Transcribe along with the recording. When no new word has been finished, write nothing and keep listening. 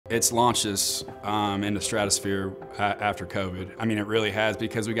It's launched us in the stratosphere after COVID. I mean, it really has,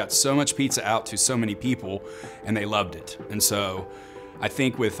 because we got so much pizza out to so many people and they loved it. And so I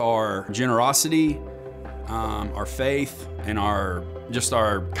think with our generosity, our faith, and our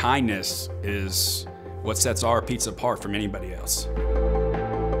kindness is what sets our pizza apart from anybody else.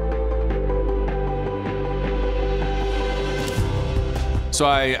 So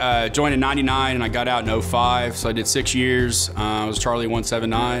I joined in '99 and I got out in '05, so I did 6 years. I was Charlie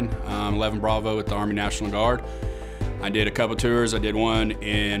 179, 11 Bravo with the Army National Guard. I did a couple tours. I did one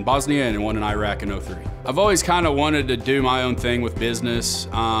in Bosnia and one in Iraq in '03. I've always kind of wanted to do my own thing with business,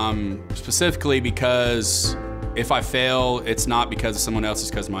 specifically because if I fail, it's not because of someone else, it's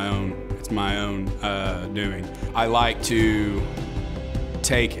because it's my own doing. I like to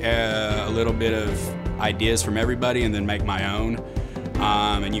take a little bit of ideas from everybody and then make my own.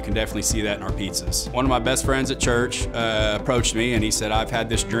 And you can definitely see that in our pizzas. One of my best friends at church approached me and he said, I've had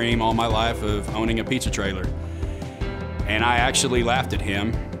this dream all my life of owning a pizza trailer. And I actually laughed at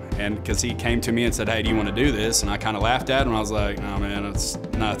him, and because he came to me and said, hey, do you want to do this? And I kind of laughed at him. I was like, no man, it's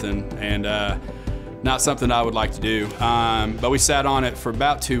nothing. And not something I would like to do. But we sat on it for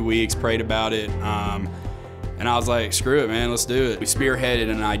about 2 weeks, prayed about it. And I was like, screw it, man, let's do it. We spearheaded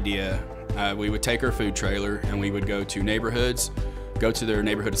an idea. We would take our food trailer and we would go to neighborhoods, go to their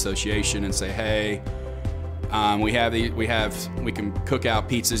neighborhood association and say, hey, we can cook out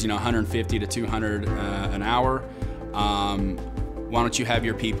pizzas, 150 to 200 an hour. Why don't you have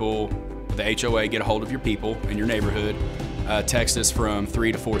your people, the HOA, get a hold of your people in your neighborhood, text us from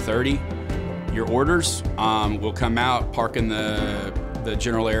 3 to 4:30. Your orders, we'll come out, park in the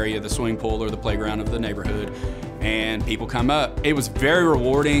general area, the swimming pool or the playground of the neighborhood, and people come up. It was very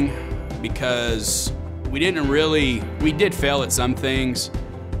rewarding because we did fail at some things,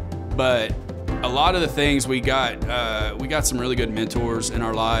 but a lot of the things we got some really good mentors in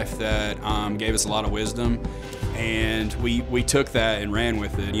our life that gave us a lot of wisdom, and we took that and ran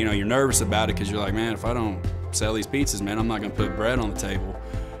with it. You're nervous about it because you're like, man, if I don't sell these pizzas, man, I'm not gonna put bread on the table.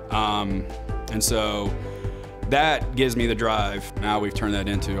 And so that gives me the drive. Now we've turned that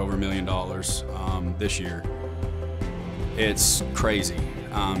into over $1 million this year. It's crazy.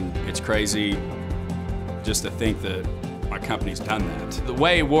 It's crazy just to think that my company's done that. The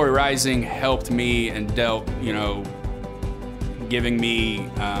way Warrior Rising helped me and dealt, giving me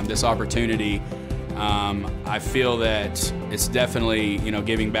this opportunity, I feel that it's definitely,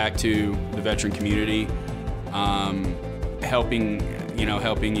 giving back to the veteran community, helping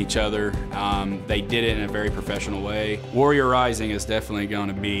each other. They did it in a very professional way. Warrior Rising is definitely going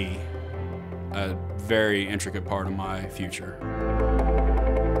to be a very intricate part of my future.